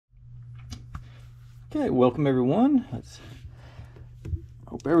Okay, welcome everyone.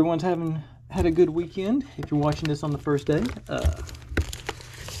 Hope everyone's had a good weekend. If you're watching this on the first day,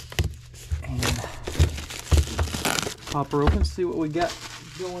 and pop her open, see what we got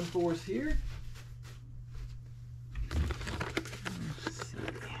going for us here. Let's see.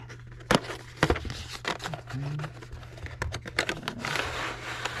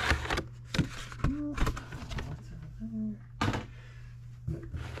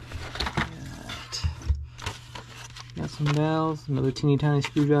 Got some dowels, another teeny tiny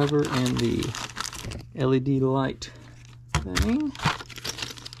screwdriver, and the LED light thing.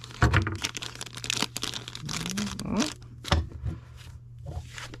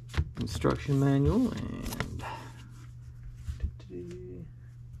 Instruction manual and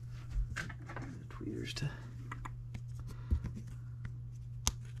tweezers to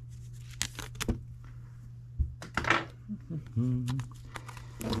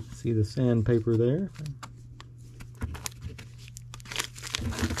see the sandpaper there.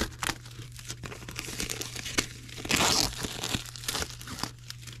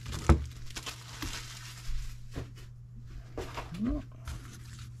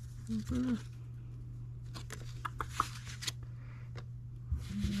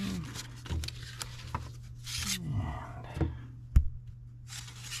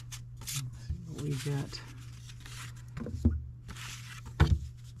 We got,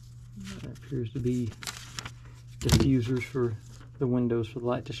 that appears to be diffusers for the windows for the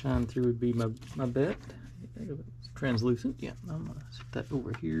light to shine through, would be my bet. It's translucent. Yeah, I'm gonna set that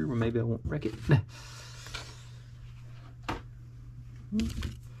over here, or maybe I won't wreck it.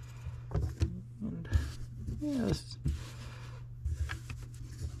 And yes,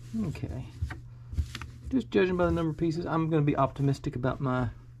 okay. Just judging by the number of pieces, I'm going to be optimistic about my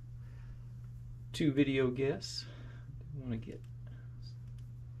 2 video guess. I want to get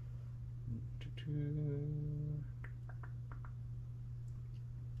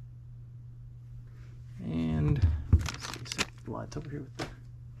and let's see, the lights over here with the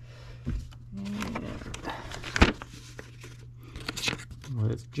and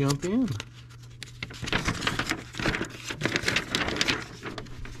let's jump in.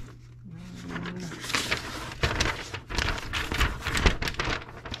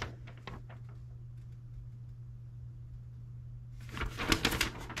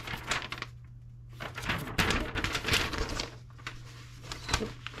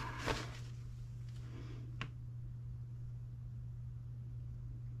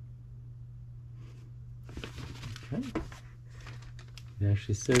 Okay. It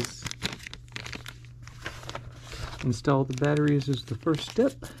actually says install the batteries as the first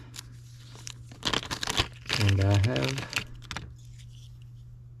step, and I have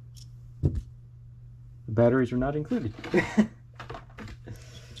the batteries are not included.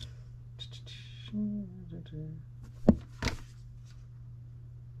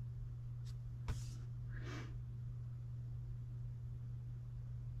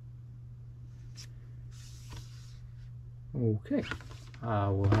 Okay, I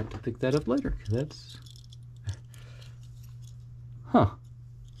will have to pick that up later, because that's... Huh.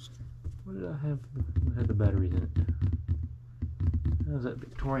 What did I have? What had the batteries in it? How's that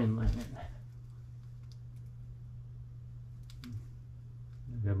Victorian lantern? I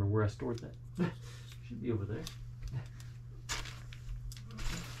don't remember where I stored that. Should be over there.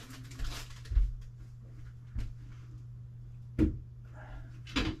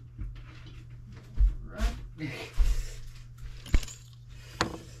 Right.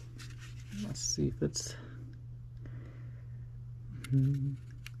 Let's see if it's...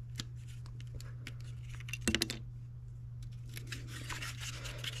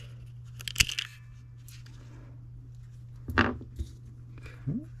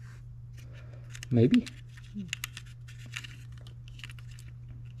 Maybe.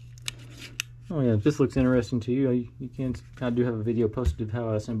 Oh yeah, if this looks interesting to you, you can. I do have a video posted of how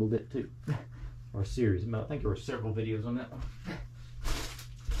I assembled it too, or a series. I think there were several videos on that one.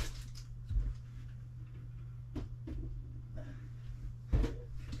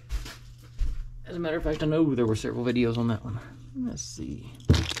 As a matter of fact, I know there were several videos on that one. Let's see.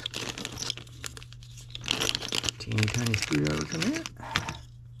 Teeny tiny screwdriver come here.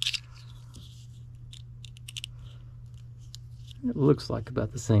 It looks like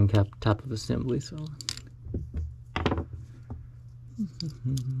about the same type of assembly, so.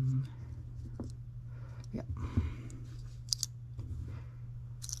 Yeah.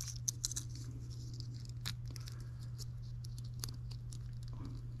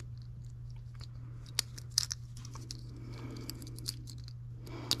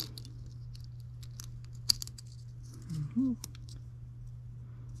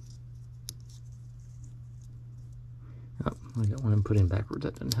 I got one put in backwards.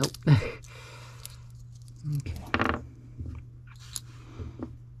 That doesn't help. Okay.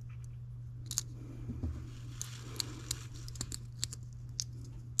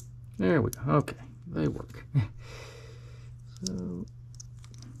 There we go. Okay, they work. So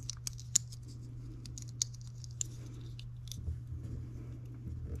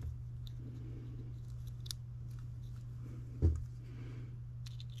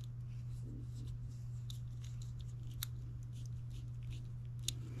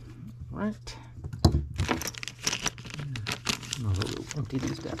right. I'll empty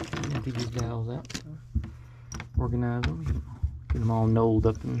these dowels out. So organize them. Get them all knolled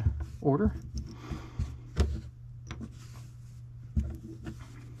up in order.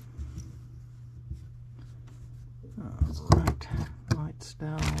 Alright. Lights,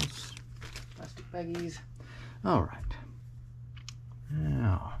 dowels, plastic baggies. Alright.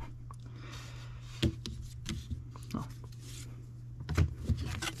 Now.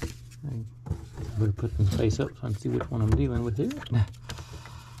 I better put them face up so I can see which one I'm dealing with here.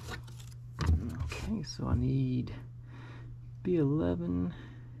 Okay, so I need B11,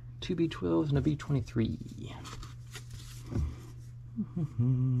 2 B12s, and a B23.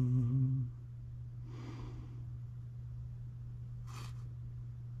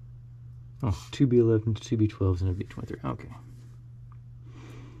 Oh, 2 B11s, 2 B12s, and a B23. Okay.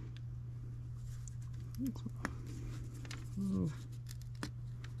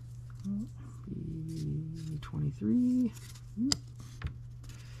 B23.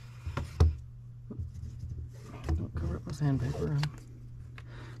 Don't cover up my sandpaper.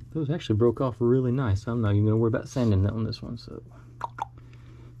 Those actually broke off really nice. I'm not even going to worry about sanding that on this one. So,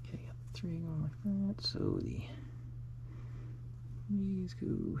 okay, got 3 going like that. So these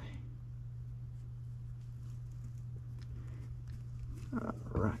go. All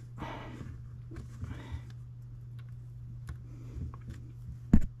right.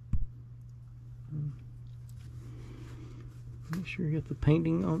 Make sure you get the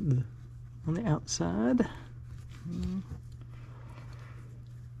painting on the outside.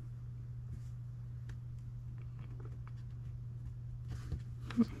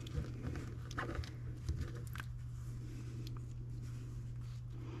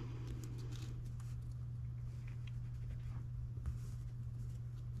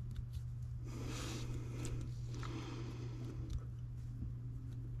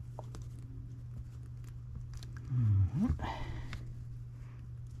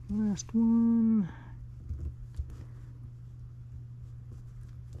 Last one.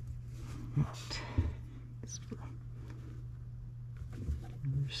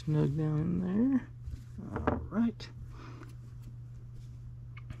 We're snug down in there. All right.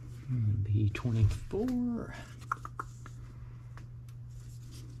 B24.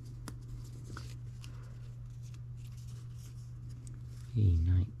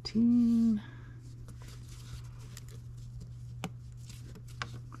 B19.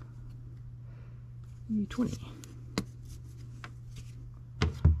 B20.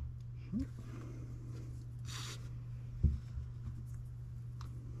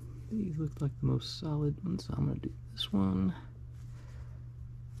 These look like the most solid ones, so I'm going to do this one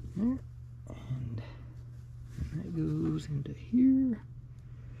there, and that goes into here.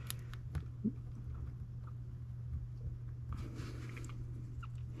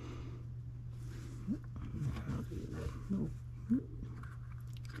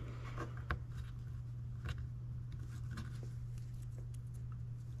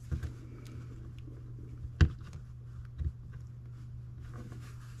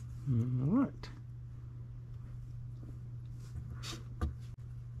 All right.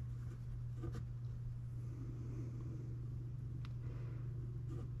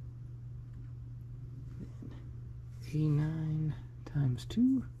 A9 times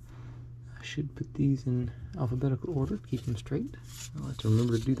 2. I should put these in alphabetical order to keep them straight. I'll have to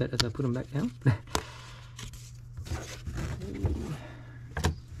remember to do that as I put them back down.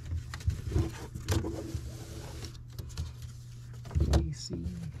 A, C,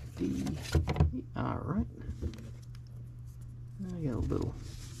 D. All right. I got a little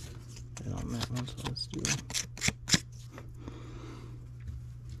bit on that one, so let's do it.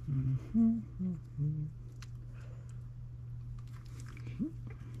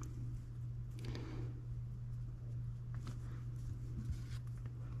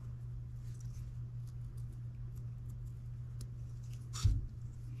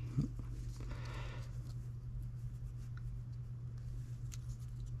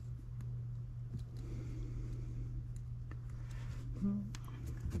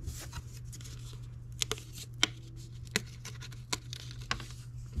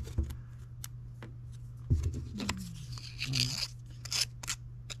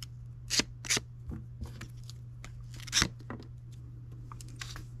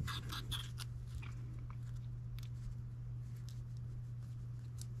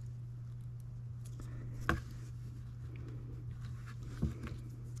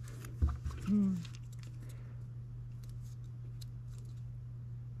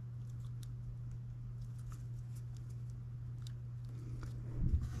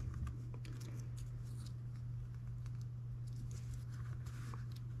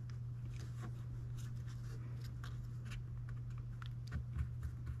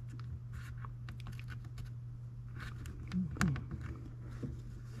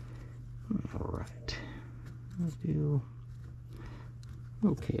 All right, I feel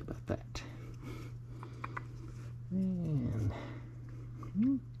okay about that. And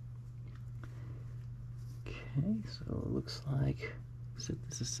okay, so it looks like set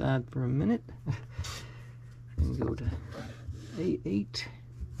this aside for a minute and go to A8.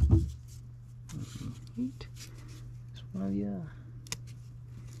 8. This one, yeah.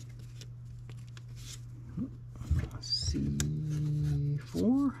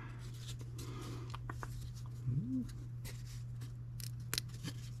 C4.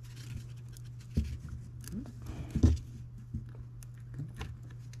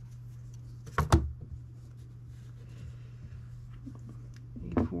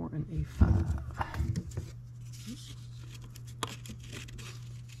 A4 and A5.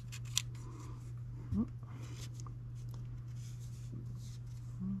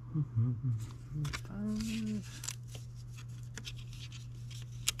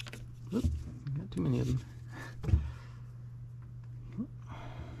 Oop, got too many of them.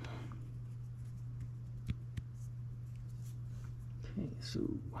 Okay, so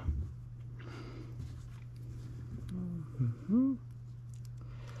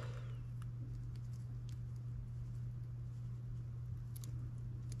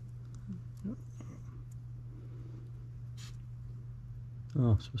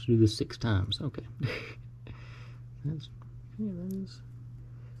oh, I'm supposed to do this 6 times. Okay. That's okay, that is.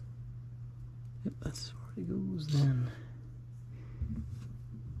 Yep, that's where it goes then.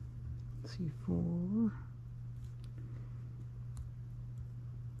 C4.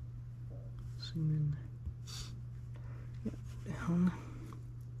 Zoom in. Yep, down.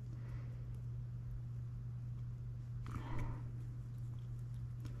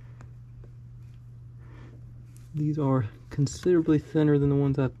 These are considerably thinner than the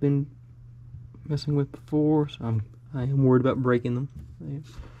ones I've been messing with before, so I am worried about breaking them.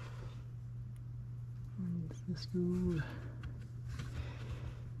 This goes.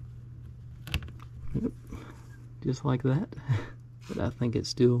 Yep, just like that. But I think it's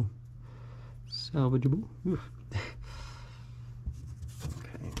still salvageable. Oof.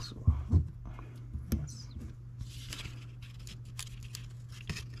 Okay, so yes.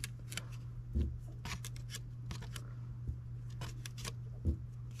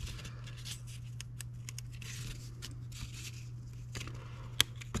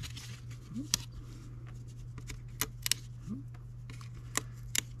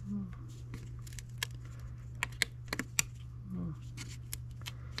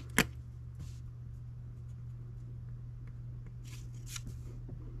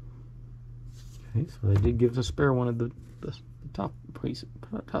 Okay, so they did give us a spare one of the top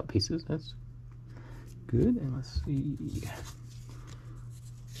pieces. That's good. And let's see.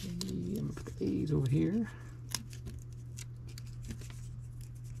 Okay, I'm gonna put the A's over here.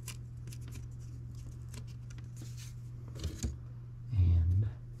 And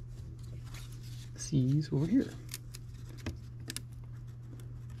C's over here.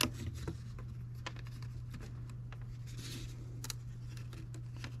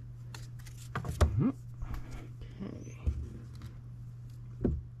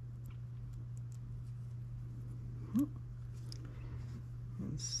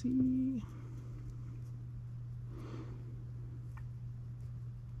 Let's see.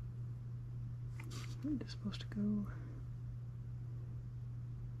 Where is this supposed to go?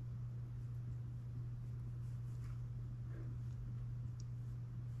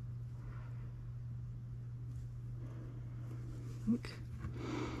 Look.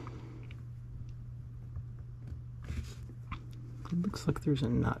 It looks like there's a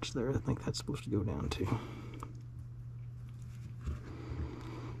notch there. I think that's supposed to go down too.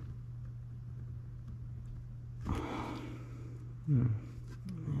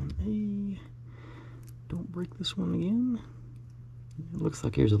 And A. Don't break this one again. It looks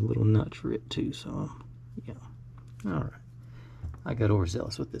like here's a little notch for it too, so yeah. Alright. I got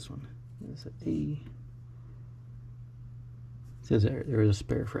overzealous with this one. It's an A. says there is a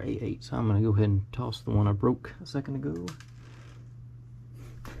spare for A8, so I'm going to go ahead and toss the one I broke a second ago.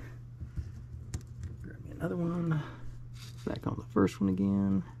 Grab me another one. Back on the first one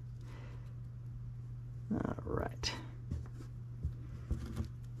again. All right.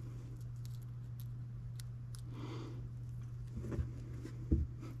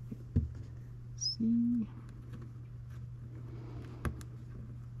 See.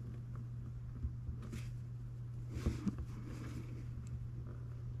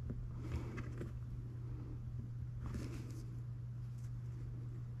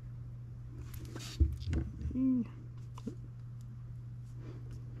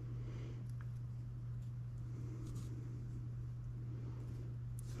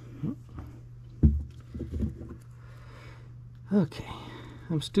 Okay,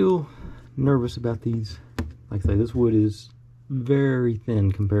 I'm still nervous about these. Like I say, this wood is very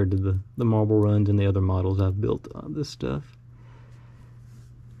thin compared to the marble runs and the other models I've built on this stuff.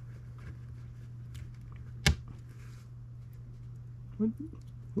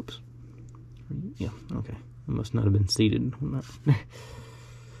 Whoops. Yeah, okay. I must not have been seated.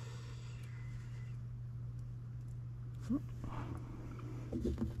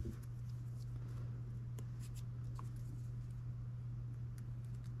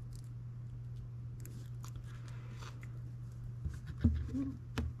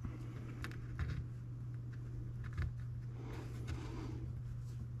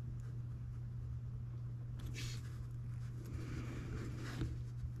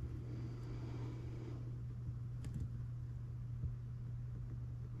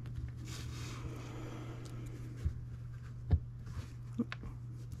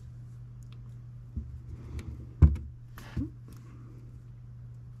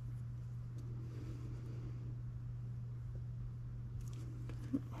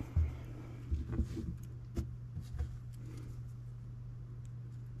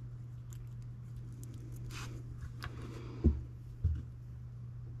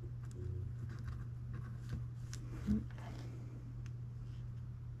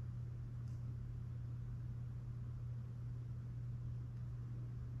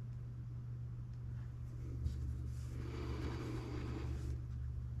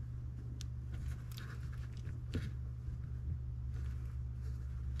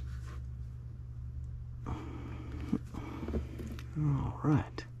 All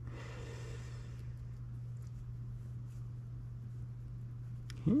right.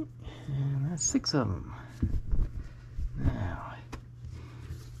 Okay, and that's 6 of them. Now,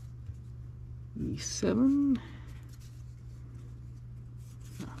 E7.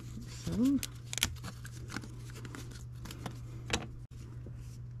 E7.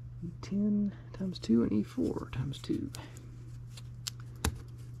 E10 times 2 and E4 times 2.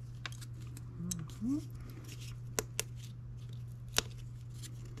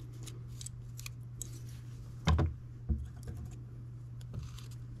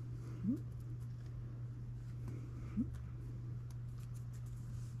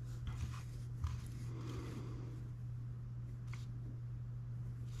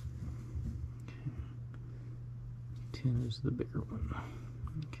 E10 is the bigger one.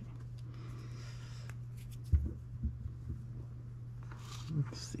 Okay.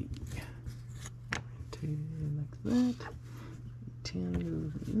 Let's see. Like that. 10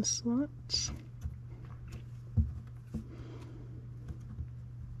 goes in this slot.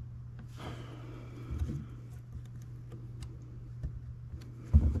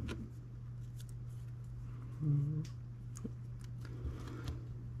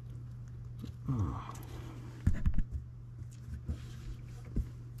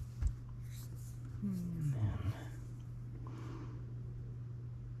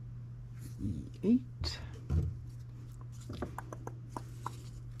 E8.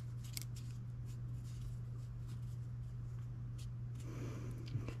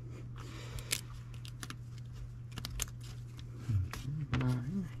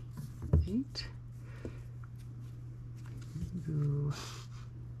 Nine, 8. Go.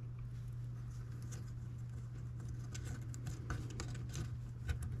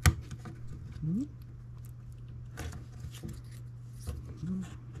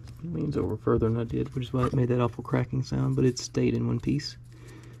 Leans over further than I did, which is why it made that awful cracking sound, but it stayed in one piece.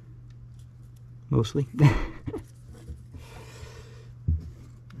 Mostly. And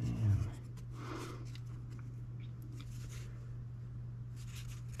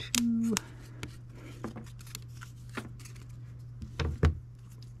 2.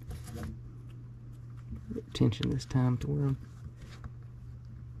 Tension this time to where I'm.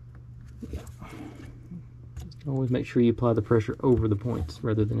 Yeah. Just always make sure you apply the pressure over the points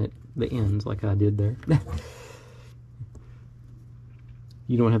rather than at the ends like I did there.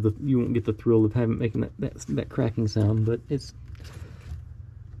 you won't get the thrill of making that cracking sound, but it's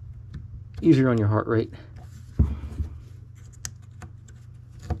easier on your heart rate.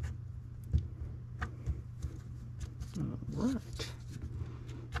 All right.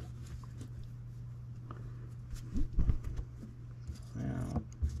 Now,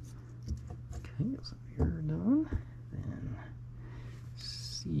 okay, so you're done. Then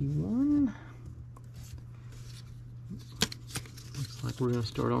C1. Looks like we're going to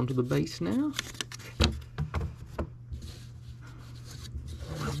start onto the bass now.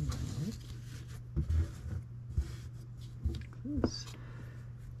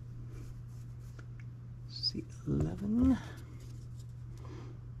 C11.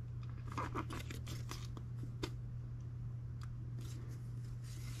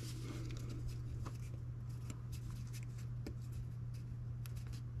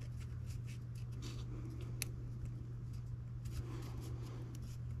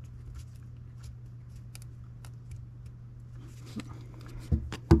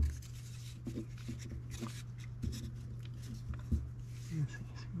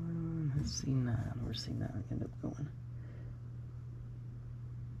 C9, where's C9 end up going?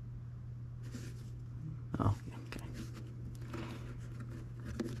 Oh, okay.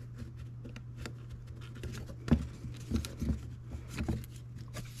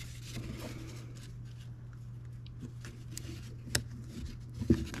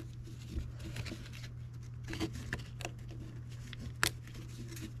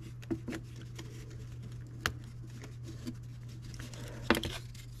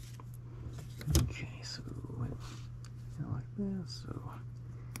 Okay, so like this, so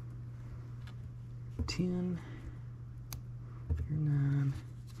 10, you're 9,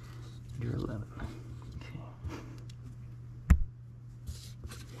 you're 11. Okay.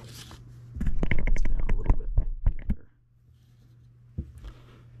 It's down a little bit.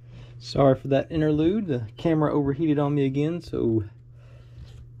 Sorry for that interlude. The camera overheated on me again, so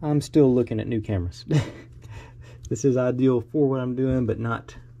I'm still looking at new cameras. This is ideal for what I'm doing, but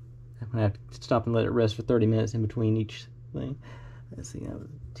not. I'm gonna have to stop and let it rest for 30 minutes in between each thing. Let's see, that was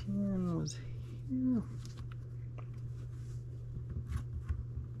 10 was here.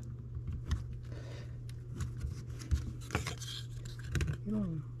 Get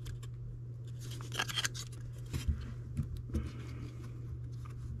on.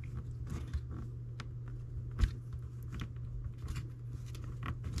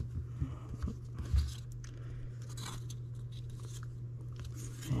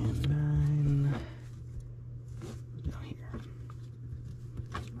 And 9 down here.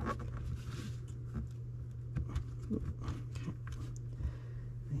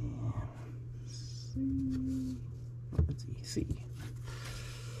 And C. Let's see, C.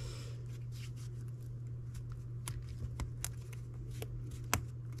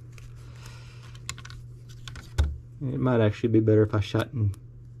 It might actually be better if I shot in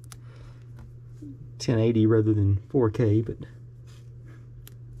 1080 rather than 4K, but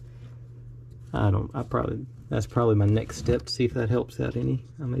that's probably my next step to see if that helps out any.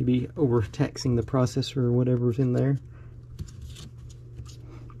 I may be overtaxing the processor or whatever's in there.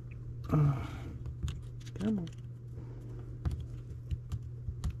 Come on.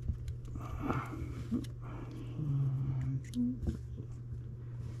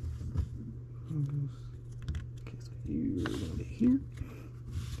 Okay, so you're gonna be here.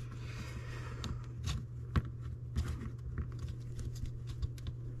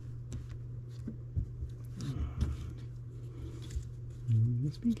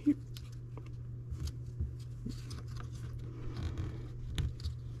 Let's be here.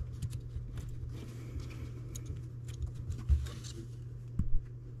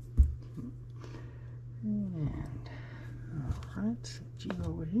 And all right, G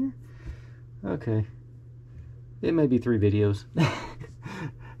over here. Okay, it may be 3 videos.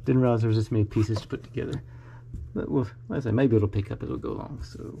 Didn't realize there was this many pieces to put together, but well, like I said, maybe it'll pick up as it'll go along.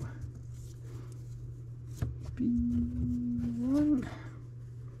 So B1.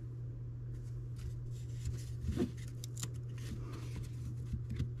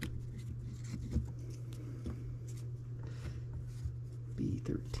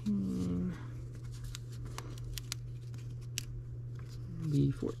 B13,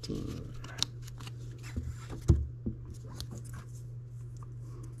 B14.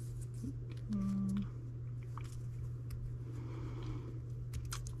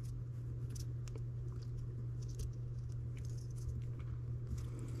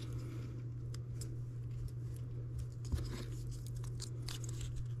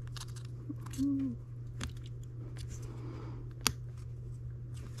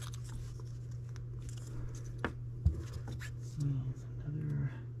 Another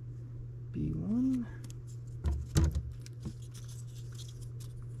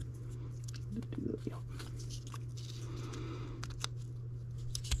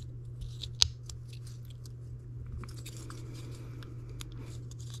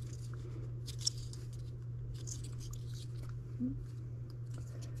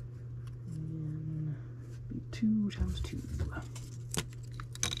And be 2 times 2.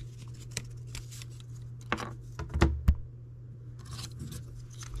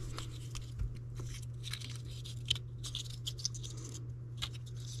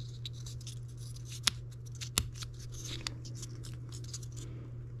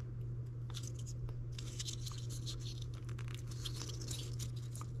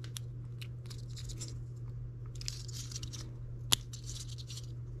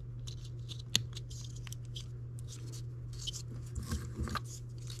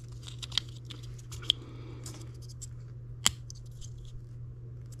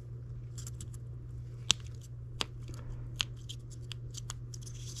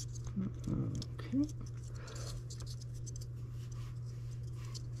 Okay.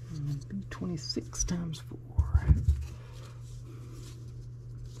 And be 26 times 4.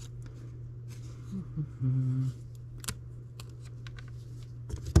 And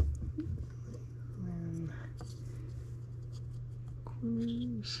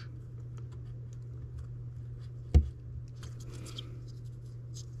corners.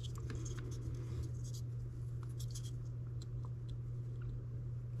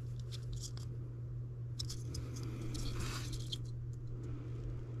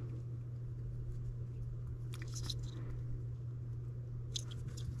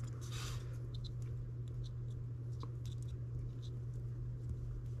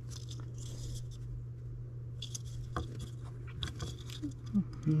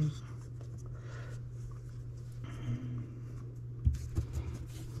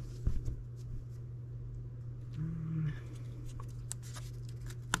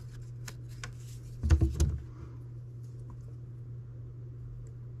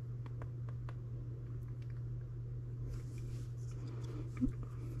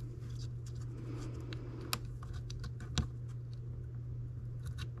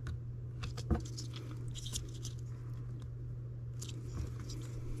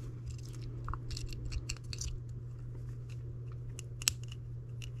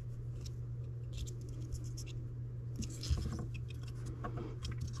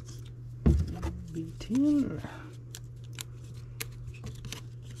 B10.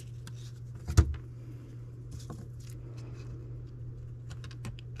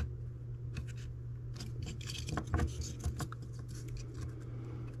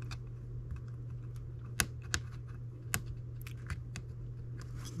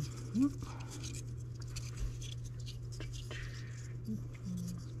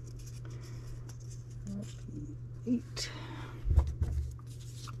 Eight.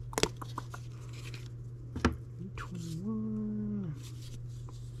 21.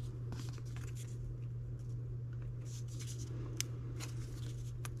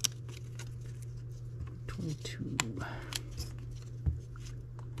 22.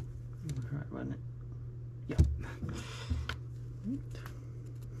 Right, wasn't it? Yep.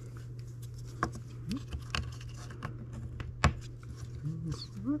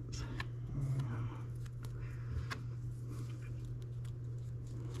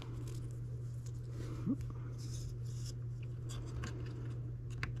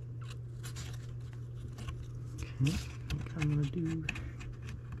 I think I'm going to do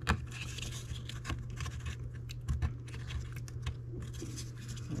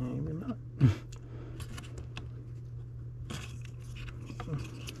maybe not.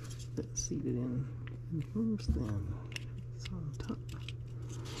 Let's seat it in first, then it's on top.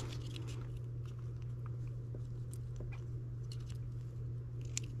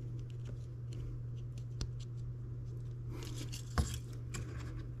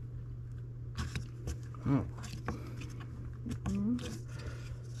 Oh. And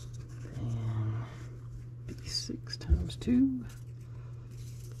be 6 times 2.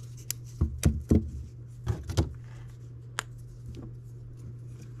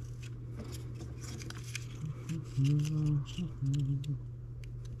 And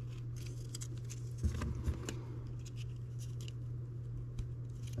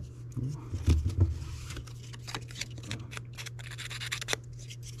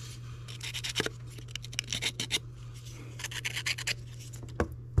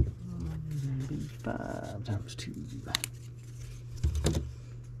be 5 times 2.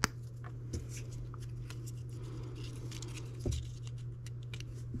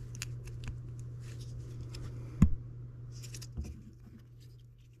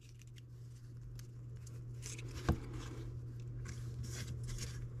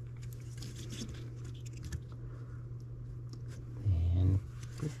 And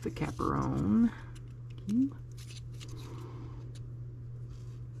put the capper on.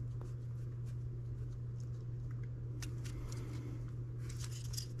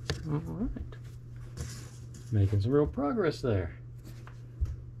 All right. Making some real progress there.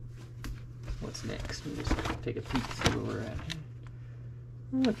 What's next? Let me just take a peek, see where we're at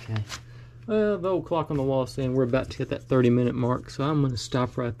here. Okay. Well, the old clock on the wall is saying we're about to hit that 30-minute mark, so I'm going to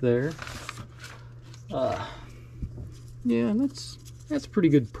stop right there. Yeah, that's pretty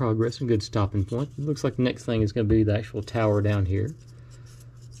good progress and good stopping point. It looks like the next thing is going to be the actual tower down here.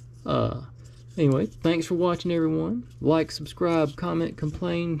 Anyway, thanks for watching, everyone. Like, subscribe, comment,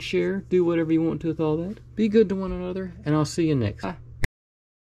 complain, share, do whatever you want to with all that. Be good to one another, and I'll see you next time. Bye.